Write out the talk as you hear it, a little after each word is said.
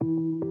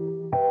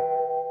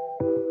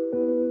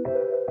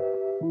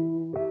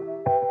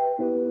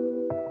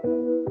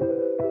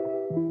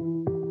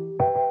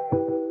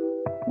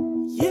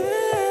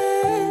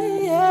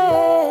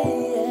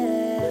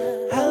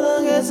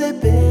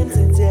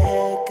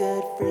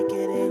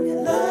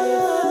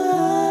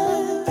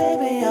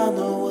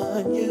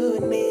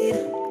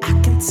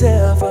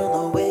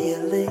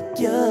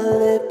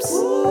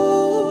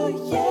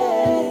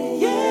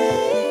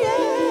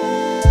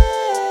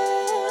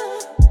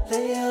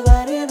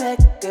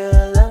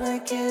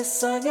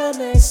kiss on your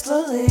neck,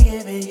 slowly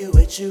giving you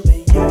what you've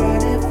been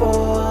yearning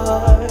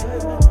for.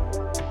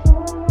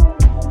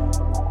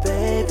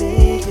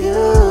 Baby,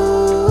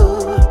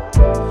 you've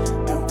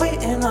been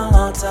waiting a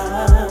long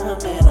time,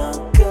 and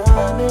I'm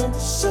coming to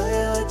show